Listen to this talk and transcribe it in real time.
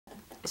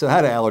So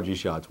how do allergy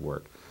shots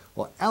work?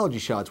 Well, allergy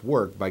shots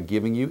work by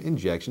giving you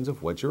injections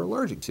of what you're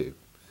allergic to.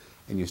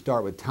 And you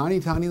start with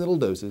tiny, tiny little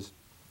doses,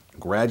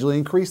 gradually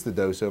increase the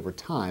dose over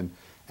time,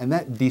 and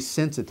that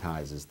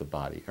desensitizes the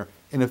body. Or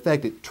in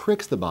effect, it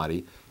tricks the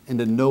body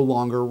into no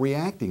longer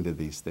reacting to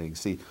these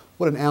things. See,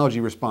 what an allergy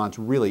response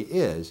really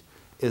is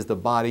the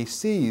body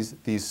sees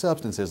these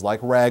substances like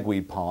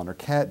ragweed pollen or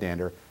cat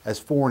dander as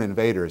foreign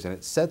invaders, and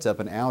it sets up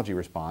an allergy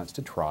response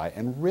to try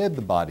and rid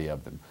the body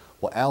of them.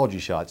 Well, allergy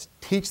shots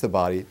teach the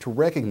body to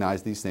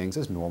recognize these things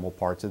as normal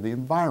parts of the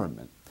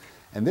environment,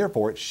 and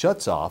therefore it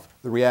shuts off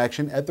the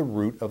reaction at the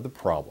root of the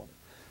problem.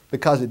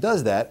 Because it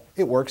does that,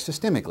 it works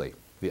systemically: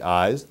 the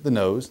eyes, the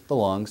nose, the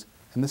lungs,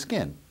 and the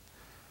skin.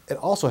 It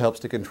also helps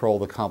to control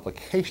the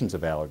complications of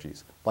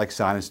allergies, like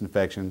sinus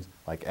infections,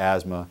 like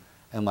asthma,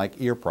 and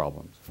like ear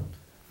problems.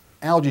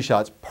 Allergy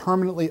shots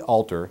permanently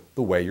alter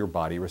the way your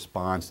body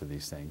responds to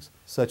these things,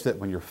 such that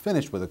when you're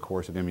finished with a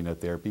course of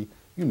immunotherapy,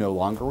 you no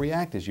longer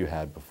react as you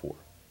had before.